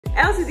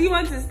Elsie, do you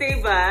want to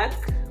stay back?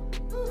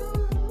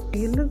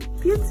 You look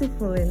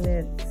beautiful in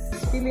it.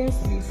 She's feeling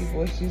sleepy,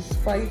 but she's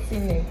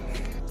fighting it.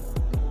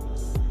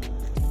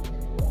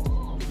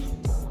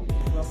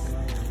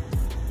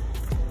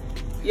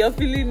 You're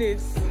feeling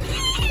it.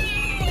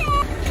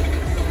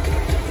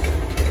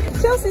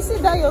 Chelsea, see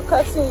that your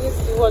cartoon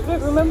used to watch.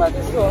 Wait, remember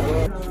this one?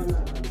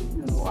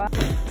 Wow.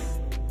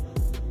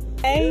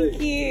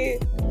 Thank you.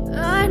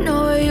 I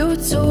know you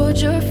told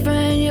your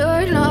friend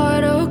you're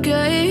not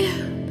okay,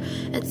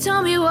 and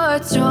tell me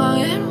what's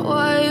wrong and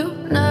why you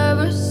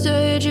never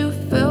said you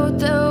felt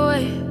that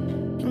way.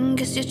 And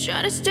guess you're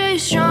trying to stay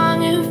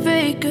strong and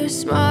fake a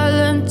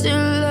smile until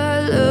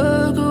I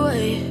look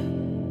away.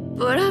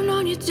 But I've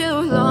known you too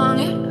long,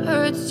 it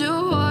hurts to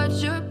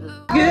watch your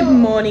blue. Good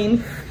morning,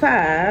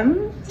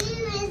 fam. 2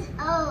 years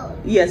old.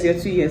 Yes, you're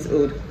 2 years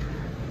old.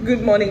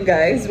 Good morning,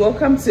 guys.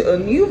 Welcome to a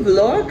new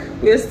vlog.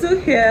 We're still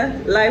here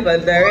live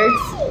and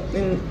direct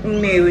in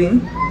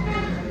Nigerian.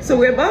 So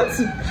we're about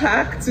to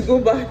pack to go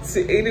back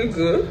to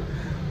Enugu,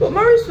 but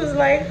Maurice was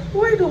like,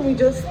 why don't we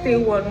just stay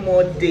one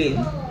more day?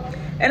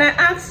 And I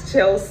asked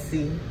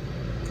Chelsea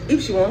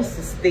if she wants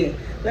to stay.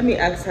 Let me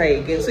ask her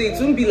again, so it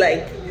won't be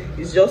like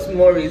it's just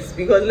Maurice,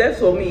 because left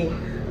for me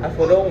I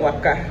for don't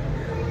waka.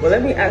 But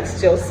let me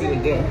ask Chelsea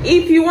again.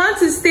 If you want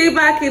to stay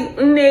back in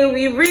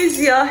Nnewi, raise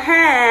your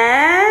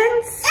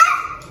hands.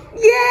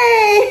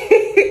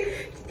 Yay!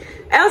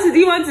 Elsie, do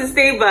you want to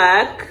stay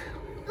back?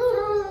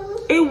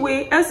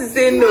 Wait, Elsie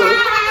say no.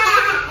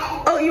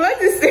 Oh, you want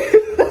to stay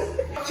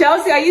back?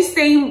 Chelsea, are you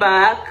staying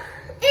back?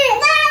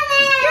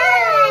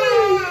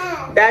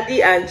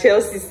 Daddy and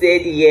Chelsea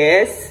said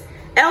yes.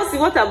 Elsie,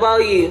 what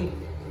about you?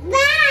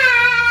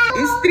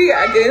 It's 3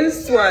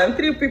 against 1.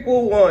 3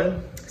 people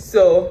won.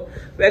 So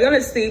we're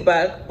gonna stay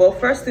back, but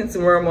first thing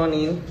tomorrow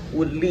morning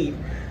we'll leave.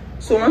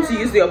 So I want to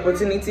use the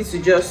opportunity to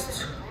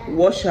just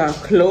wash our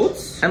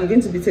clothes. I'm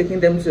going to be taking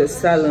them to a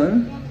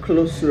salon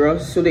close to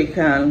us so they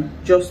can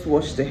just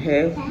wash the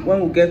hair.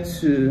 When we get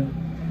to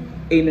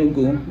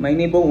Enugu, my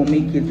neighbor will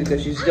make it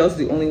because she's just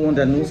the only one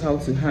that knows how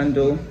to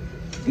handle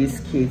this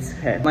kid's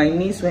hair. My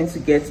niece went to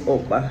get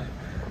okpa,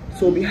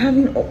 so we'll be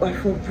having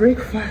okpa for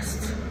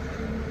breakfast.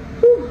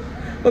 Whew.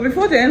 But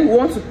before then, we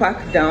want to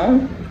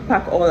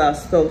pack all our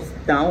stuff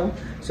down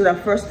so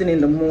that first thing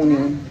in the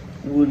morning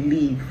we'll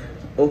leave.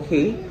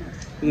 Okay,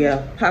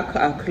 yeah, pack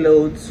our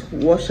clothes,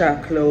 wash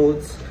our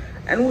clothes,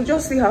 and we'll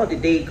just see how the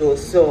day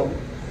goes. So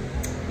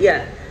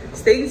yeah,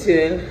 stay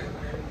tuned.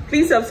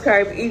 Please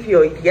subscribe if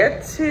you're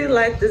yet to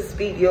like this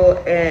video,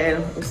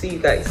 and we'll see you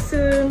guys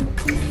soon.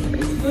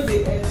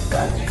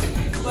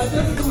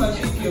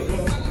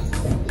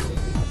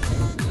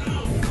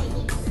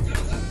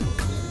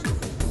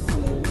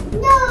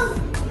 No.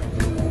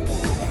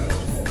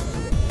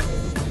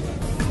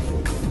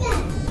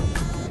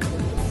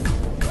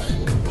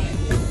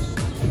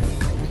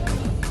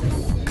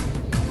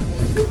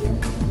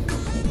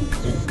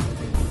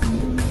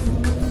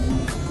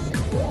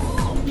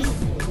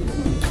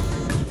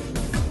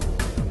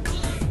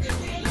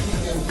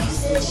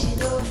 She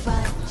don't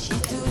fight, she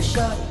too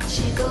short,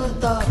 she don't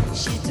talk,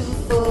 she too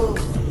old.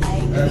 I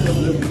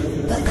agree,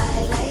 but I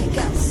like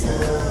her so.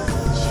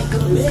 She go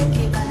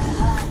break my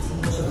heart,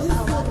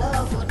 our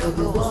love will no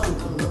go on.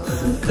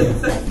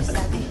 Like you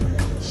sabi,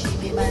 she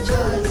be my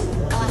choice.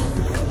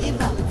 If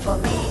I'm for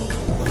me,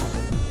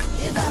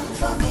 if I'm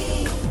for me,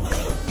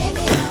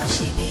 anyhow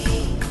she be.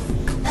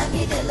 Now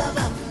me the love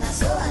I'm not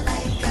so I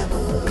like her.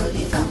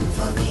 If I'm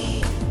for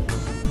me,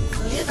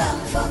 if I'm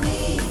for me,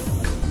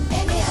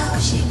 anyhow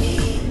she be.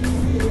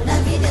 Now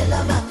me the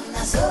love I'm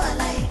not so I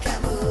like her.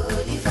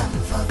 If I'm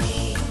for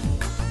me,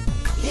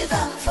 if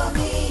I'm for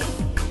me,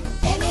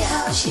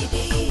 anyhow she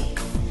be.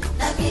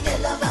 Now me the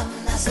love I'm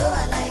not so I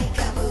like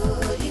her.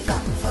 If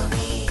I'm for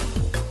me.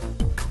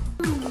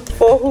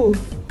 For who?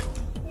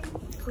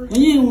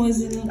 Mama,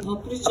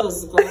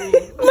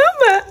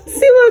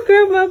 see what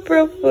Grandma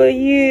brought for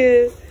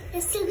you.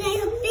 It's so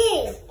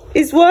big.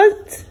 It's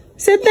what?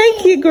 Say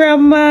thank you,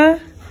 Grandma.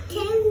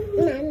 Thank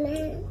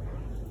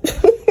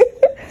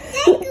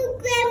you,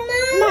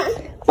 Grandma.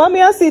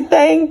 Mommy, I'll say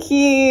thank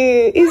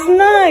you. It's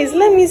nice.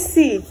 Let me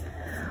see.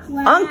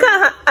 Wow.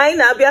 Anka,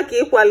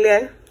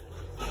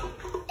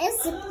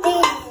 It's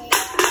big.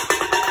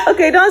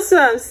 okay, don't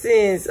swim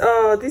since.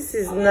 Oh, this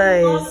is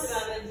nice.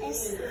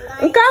 It's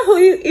Anka, who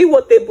you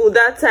what table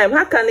that time?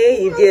 How can I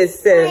eat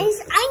yourself?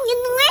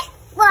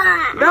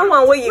 That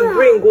one where you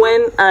bring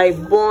when I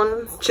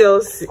born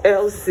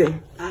Elsie.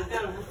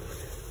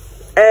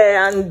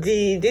 And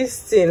this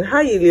thing,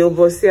 how you little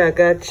bossy I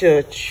got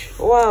church.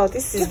 Wow,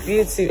 this is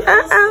beautiful.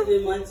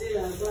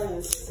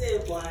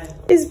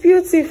 It's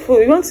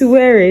beautiful. You want to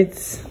wear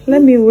it?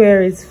 Let me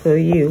wear it for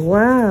you.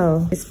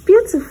 Wow, it's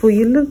beautiful.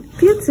 You look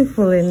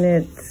beautiful in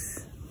it.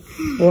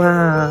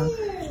 Wow.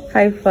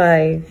 High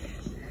five.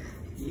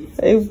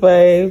 High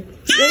five.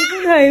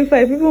 Even high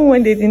five, even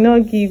when they did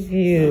not give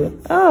you.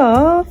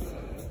 Oh,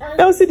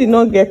 Elsie did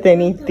not get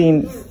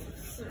anything.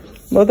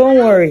 But don't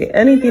worry,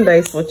 anything that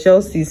is for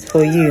Chelsea is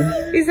for you.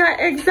 It's her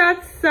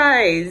exact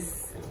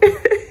size.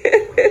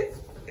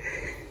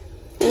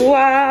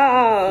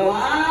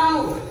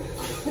 Wow.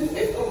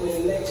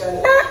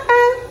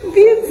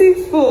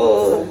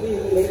 Beautiful.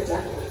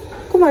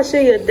 Come and show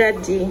your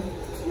daddy.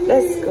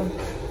 Let's go.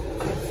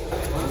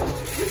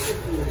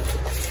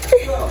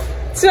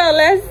 So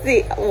let's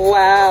see.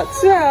 Wow,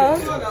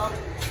 12.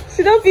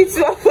 She don't be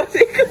 12 for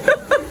the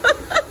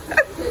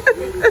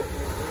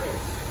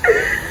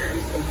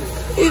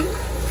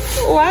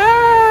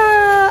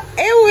wow.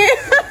 Anyway.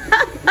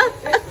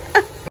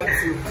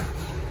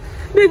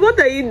 Babe, what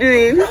are you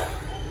doing?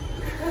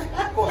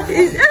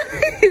 Is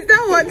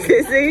that what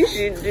they say you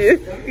should do?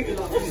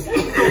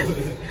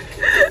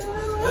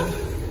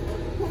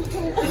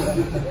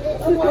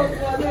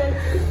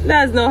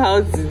 That's not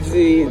how to do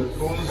it.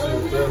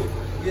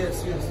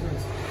 Yes.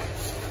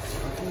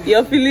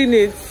 You're feeling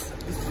it.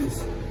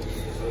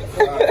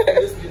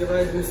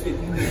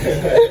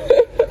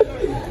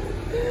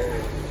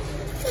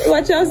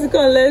 Watch Chelsea,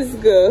 come, let's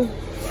go.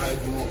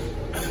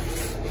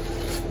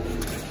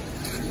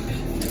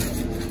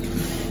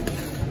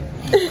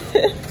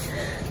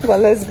 But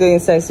let's go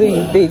inside so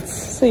you bathe,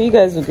 so you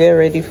guys will get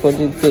ready for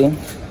the day.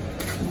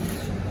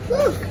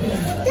 Look,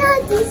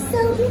 Daddy's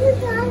so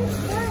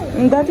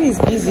good. Daddy is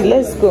busy.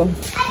 Let's go.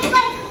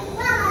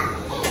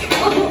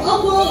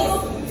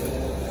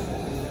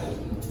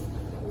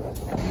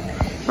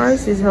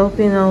 Faris is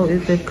helping out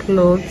with the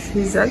clothes.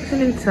 He's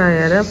actually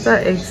tired after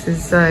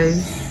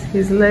exercise.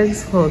 His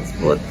legs hurt,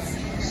 but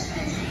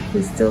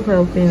he's still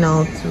helping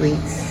out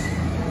with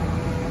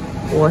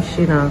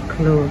washing our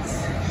clothes.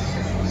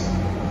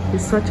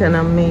 He's such an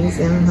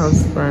amazing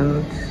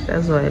husband.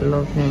 That's why I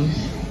love him.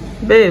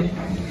 Babe,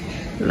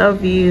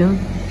 love you.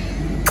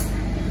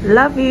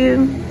 Love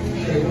you.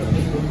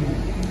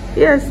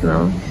 Yes,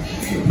 no.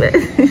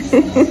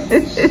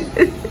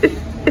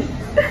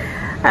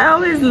 I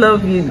always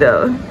love you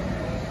though.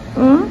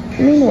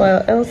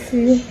 Meanwhile,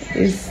 Elsie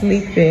is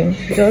sleeping.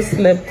 She just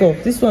slept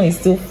off. This one is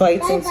still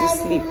fighting to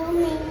sleep.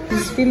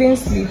 She's feeling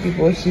sleepy,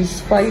 but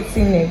she's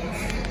fighting it.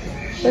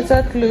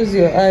 Better close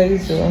your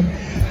eyes though.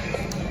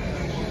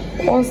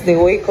 Once they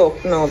wake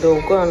up now,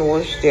 they'll go and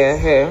wash their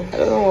hair. I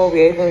don't know what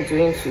we're even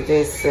doing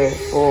today, sir.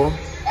 For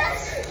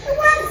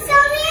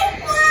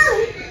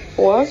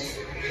what?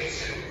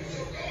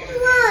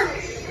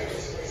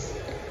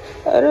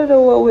 I don't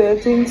know what we are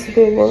doing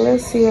today, but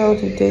let's see how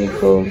the day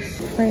goes.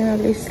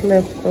 Finally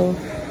slept off.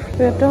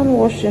 We are done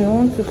washing. I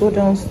want to go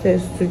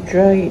downstairs to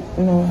dry it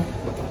now.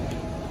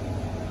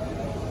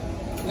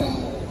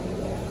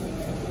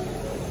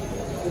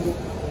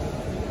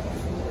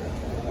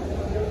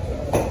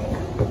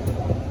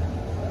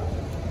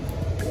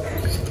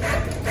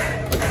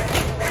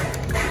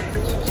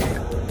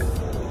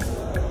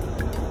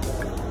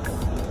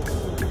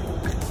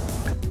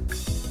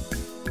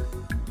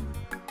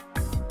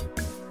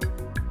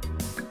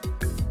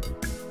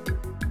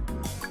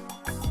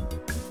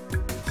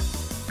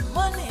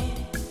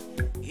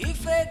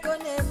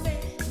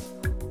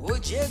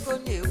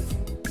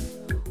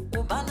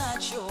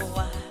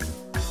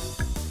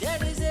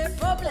 There is a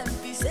problem,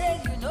 we say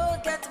you no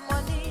get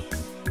money.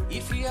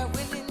 If you are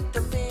willing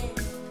to pay,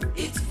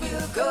 it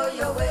will go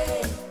your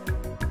way.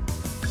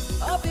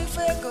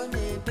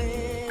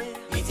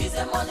 It is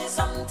a money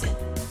something.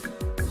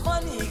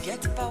 Money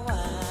get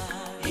power.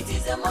 It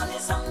is a money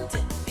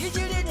something.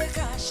 Usually the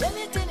cash,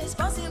 anything is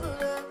possible.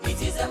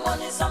 It is a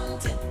money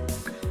something.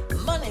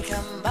 Money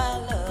can buy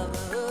love.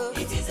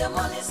 It is a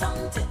money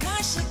something.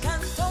 Cash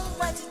can turn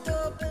white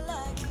to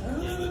black.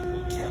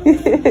 I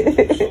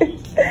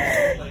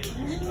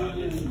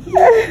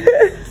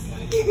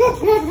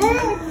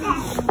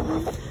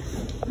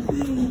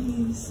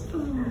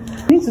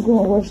need to go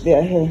and wash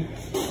their hair.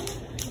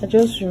 I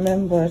just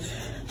remembered.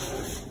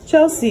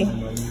 Chelsea,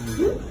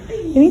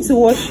 you need to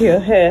wash your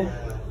hair.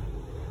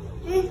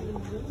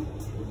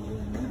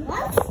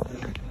 What?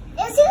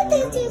 Is it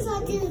taking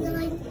something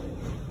like?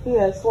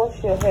 Yes,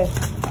 wash your hair.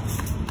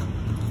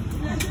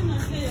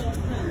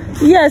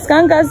 Yes,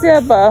 can't I say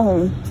about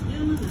him?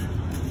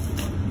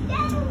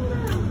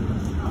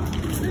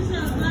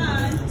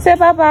 Say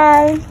bye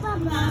bye.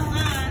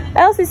 Bye-bye.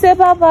 Elsie, say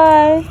bye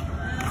bye.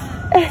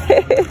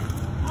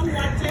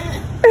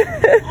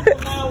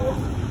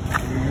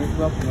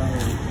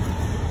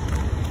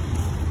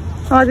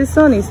 Oh, the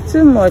sun is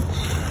too much.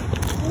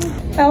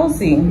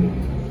 Elsie,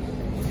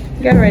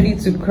 get ready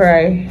to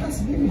cry.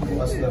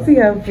 See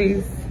her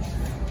face.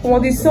 Well,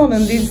 the sun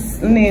in this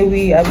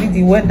Newe, I mean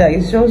the weather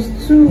is just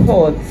too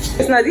hot.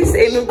 It's not this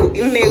Enugu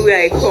Newe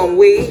I come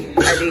way and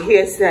the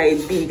hair say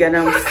I big and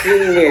I'm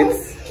seeing it.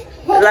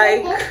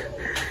 Like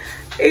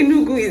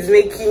Enugu is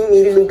making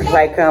me look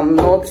like I'm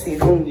not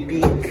even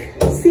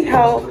big. See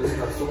how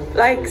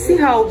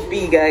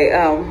big I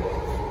am.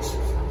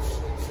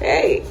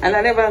 Hey, and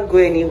I never go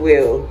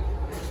anywhere.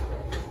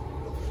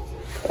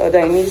 But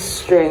I need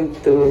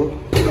strength to.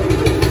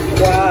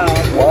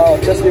 Wow,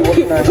 just be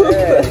watching my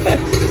hair.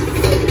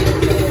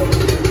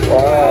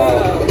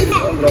 Wow.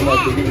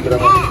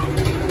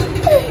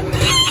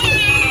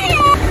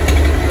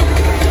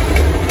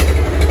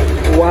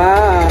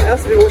 Wow,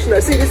 else be watching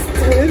that. See this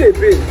really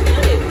big.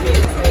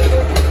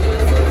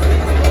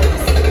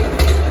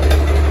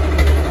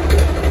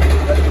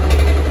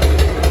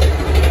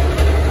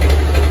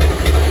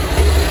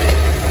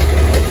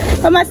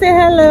 Mama, say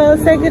hello.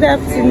 Say good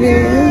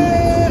afternoon.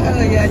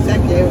 Oh, yeah,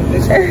 exactly.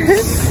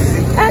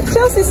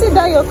 Chelsea, see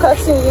that your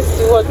cousin used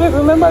to watch. Wait,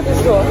 remember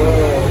this one?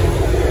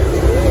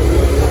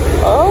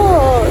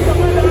 Oh.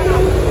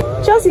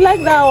 Chelsea,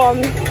 like that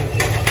one?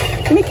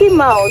 Mickey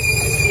Mouse.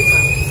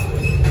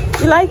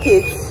 You like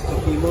it?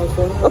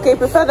 Okay,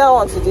 prefer that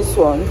one to this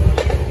one.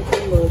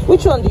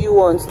 Which one do you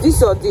want?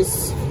 This or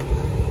this?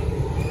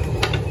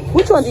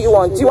 Which one do you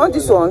want? Do you want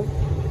this one?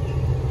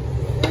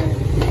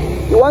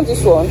 You want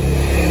this one?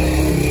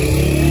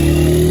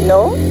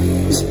 No?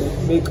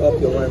 Make up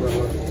your mind,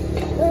 Mama.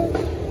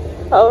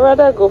 I would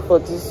rather go for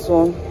this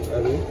one.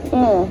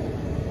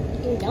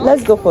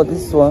 Let's go for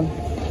this one.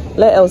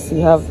 Let Elsie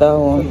have that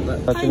one.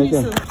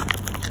 100,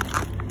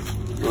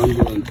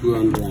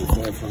 200,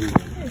 500.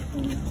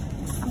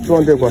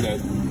 200 what?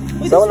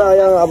 That one I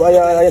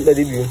the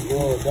review.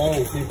 No, that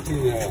one 15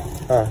 naira.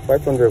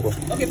 500 what?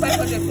 Okay,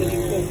 500 for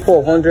the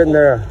 400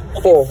 naira.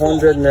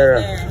 400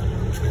 naira.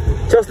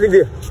 Just leave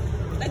there.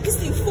 like this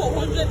thing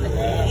 400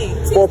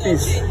 naira. 4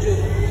 piece.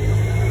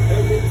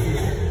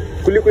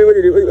 Kuli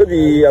where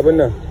the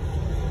abuna.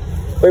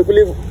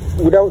 Kuli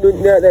without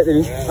that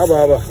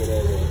haba.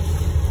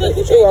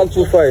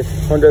 125,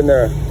 100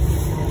 naira.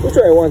 Which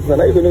one I want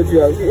now? You know you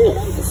have. I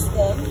want this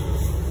one.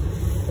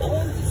 I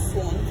want this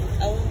one.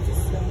 I want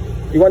this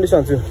one. You want this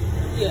one too?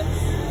 Yeah.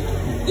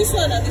 This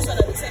one and this one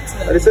are the same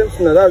thing. The same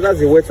thing. That's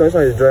the wet one. This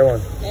one is the dry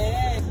one. I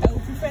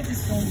would prefer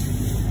this one.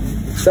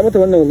 Some of the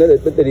one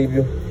let the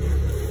review.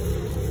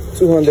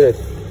 200.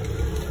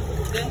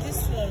 Then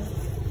this one.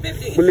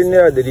 Baby. Kuli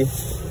naira dedi.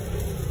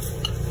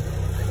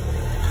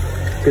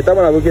 Kita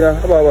mana bukina?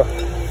 Apa?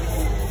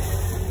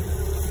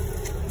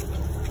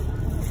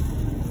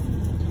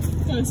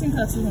 I think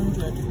that's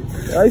 200.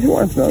 If you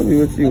want now, we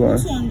will see one.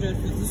 200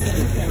 for this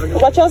one.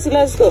 But Chelsea,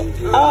 let's go.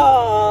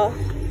 Oh,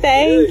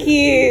 thank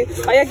you.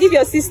 Oh, yeah, give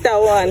your sister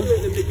one.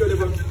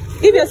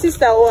 Give your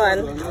sister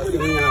one.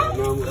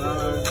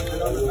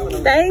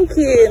 Thank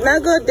you. Now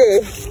go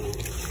there.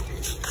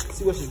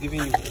 See what she's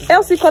giving you.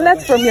 Elsie,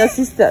 collect from your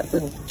sister.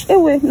 Hey,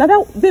 wait. Now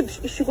that babe,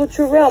 she go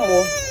to realm.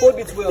 Hold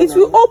it well. It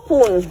will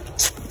open.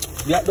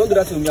 Yeah, don't do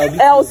that to me.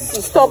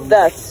 Elsie, stop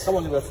that. Come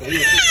on, leave her.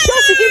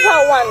 Chelsea, give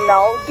her one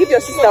now. Give your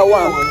sister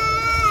one.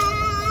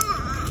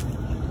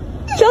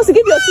 Chelsea,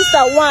 give your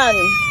sister one.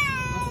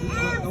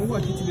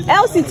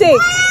 Elsie,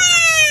 take.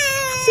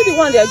 See the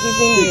one they are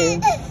giving you.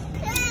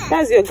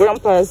 That's your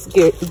grandpa's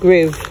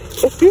grave.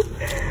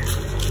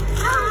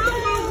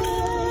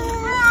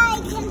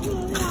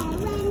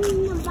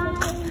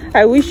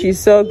 I wish you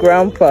saw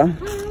grandpa.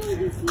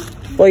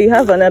 But you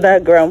have another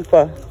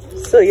grandpa.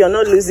 So you're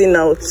not losing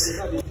out.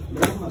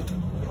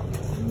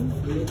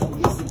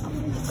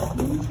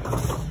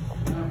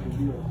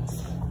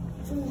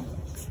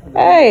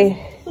 Hey.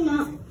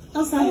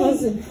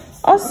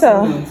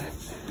 Awesome.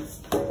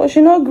 But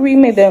she not agree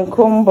me then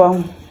come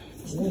back.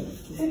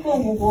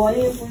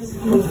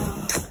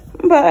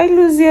 But I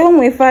lose your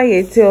own if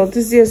I tell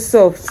this is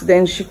soft,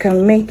 then she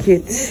can make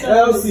it.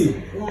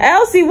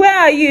 Elsie, where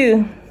are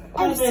you?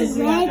 But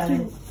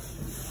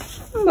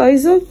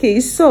it's okay,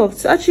 it's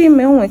soft. Actually,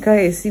 my own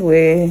can see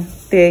where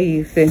there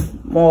you feel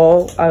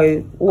more.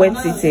 I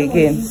wet it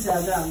again.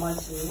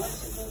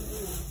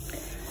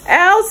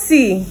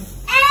 Elsie.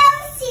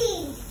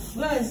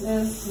 Where is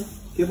Elsie?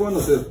 Keep on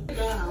yourself.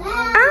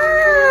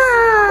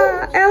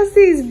 Ah, Elsie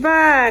is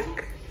back.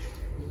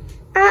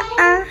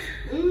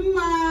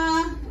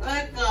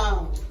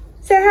 Welcome.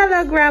 Say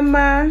hello,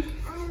 Grandma.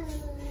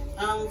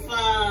 I'm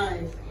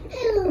fine.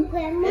 Hello,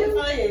 Grandma.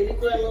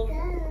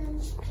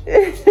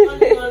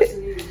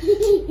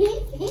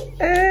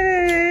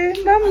 Hey,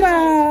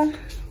 Mama.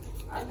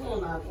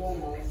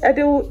 I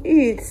don't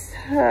eat.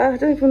 I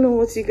don't even know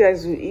what you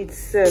guys will eat,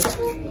 sir.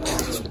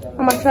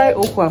 I'm gonna try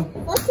okwa.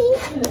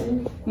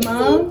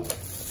 Mom?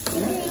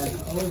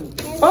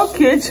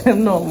 Okay,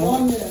 no.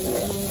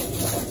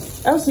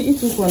 Elsie,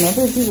 eat okwa now.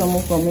 Don't give them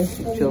okwa, make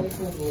you chop.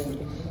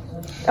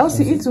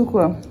 Elsie, eat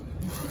okwa.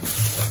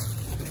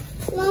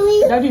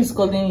 Mommy. Daddy is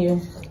calling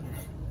you.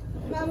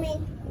 Mommy.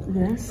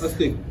 Yes. Let's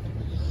take.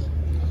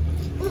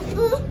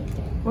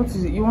 What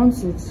is it? You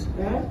want it?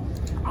 Yeah.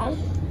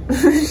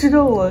 She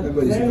don't want.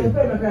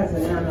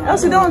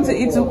 Elsie don't want to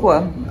eat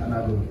ukwa.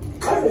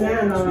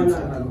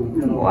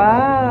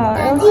 Wow,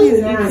 Elsie is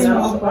eating.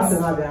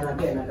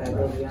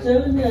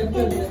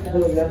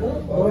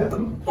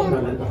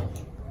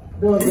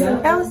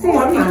 Elsie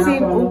is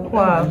eating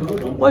ukwa.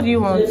 What do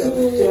you want? I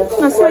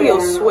saw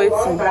you're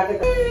sweating.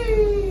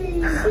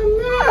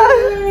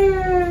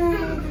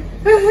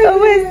 I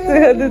waste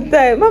the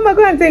time. Mama,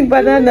 go and take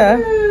banana.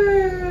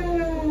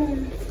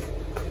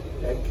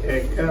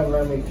 Okay, come,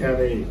 let me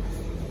carry it.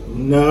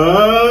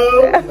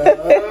 No.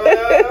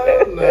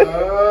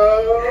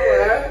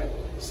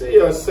 See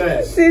your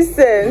sense. See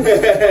sense.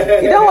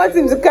 You don't want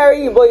him to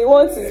carry you, but you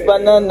want his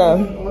banana.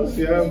 Once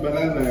you have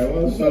banana, I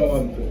want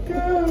someone to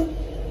come.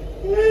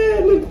 Yeah,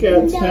 look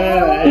at her.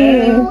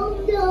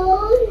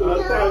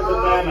 I'll have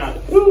banana.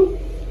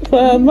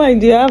 For her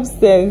mind, you have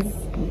sense.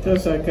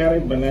 Because I carry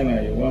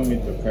banana, you want me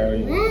to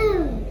carry it.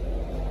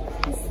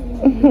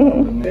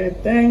 Say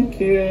thank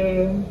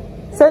you.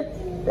 Say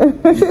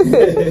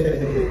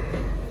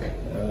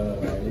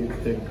You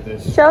take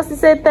this. Chelsea,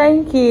 say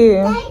thank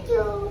you. Thank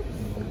you.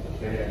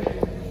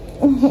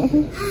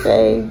 Okay.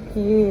 Thank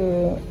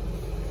you.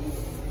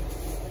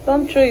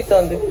 Don't throw it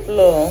on the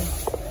floor.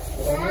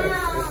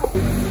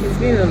 It's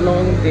been a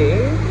long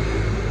day,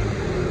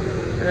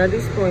 and at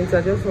this point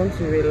I just want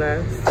to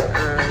relax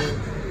and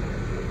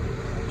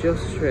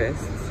just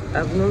rest.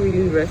 I've not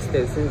really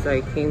rested since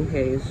I came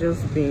here. It's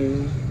just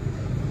been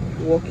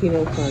walking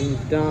up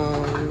and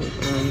down,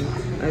 and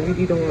I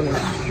really don't want to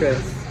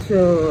stress.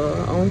 So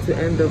I want to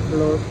end the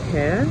vlog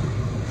here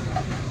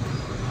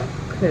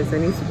because I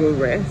need to go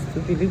rest.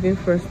 We'll be leaving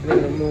first thing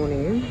in the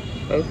morning.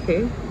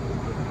 Okay.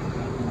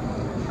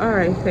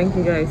 Alright, thank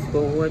you guys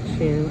for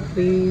watching.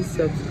 Please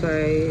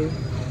subscribe,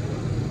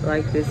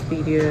 like this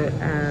video,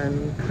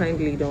 and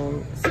kindly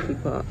don't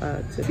skip our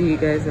ads. See you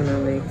guys in the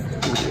next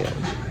video.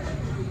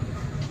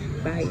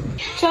 Bye.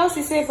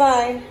 Chelsea, say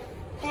bye.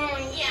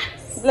 Bye.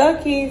 Yes.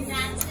 Vloggies.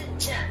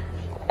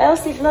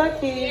 Elsie,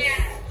 vloggies.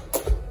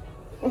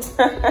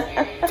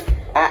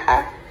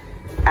 Yeah.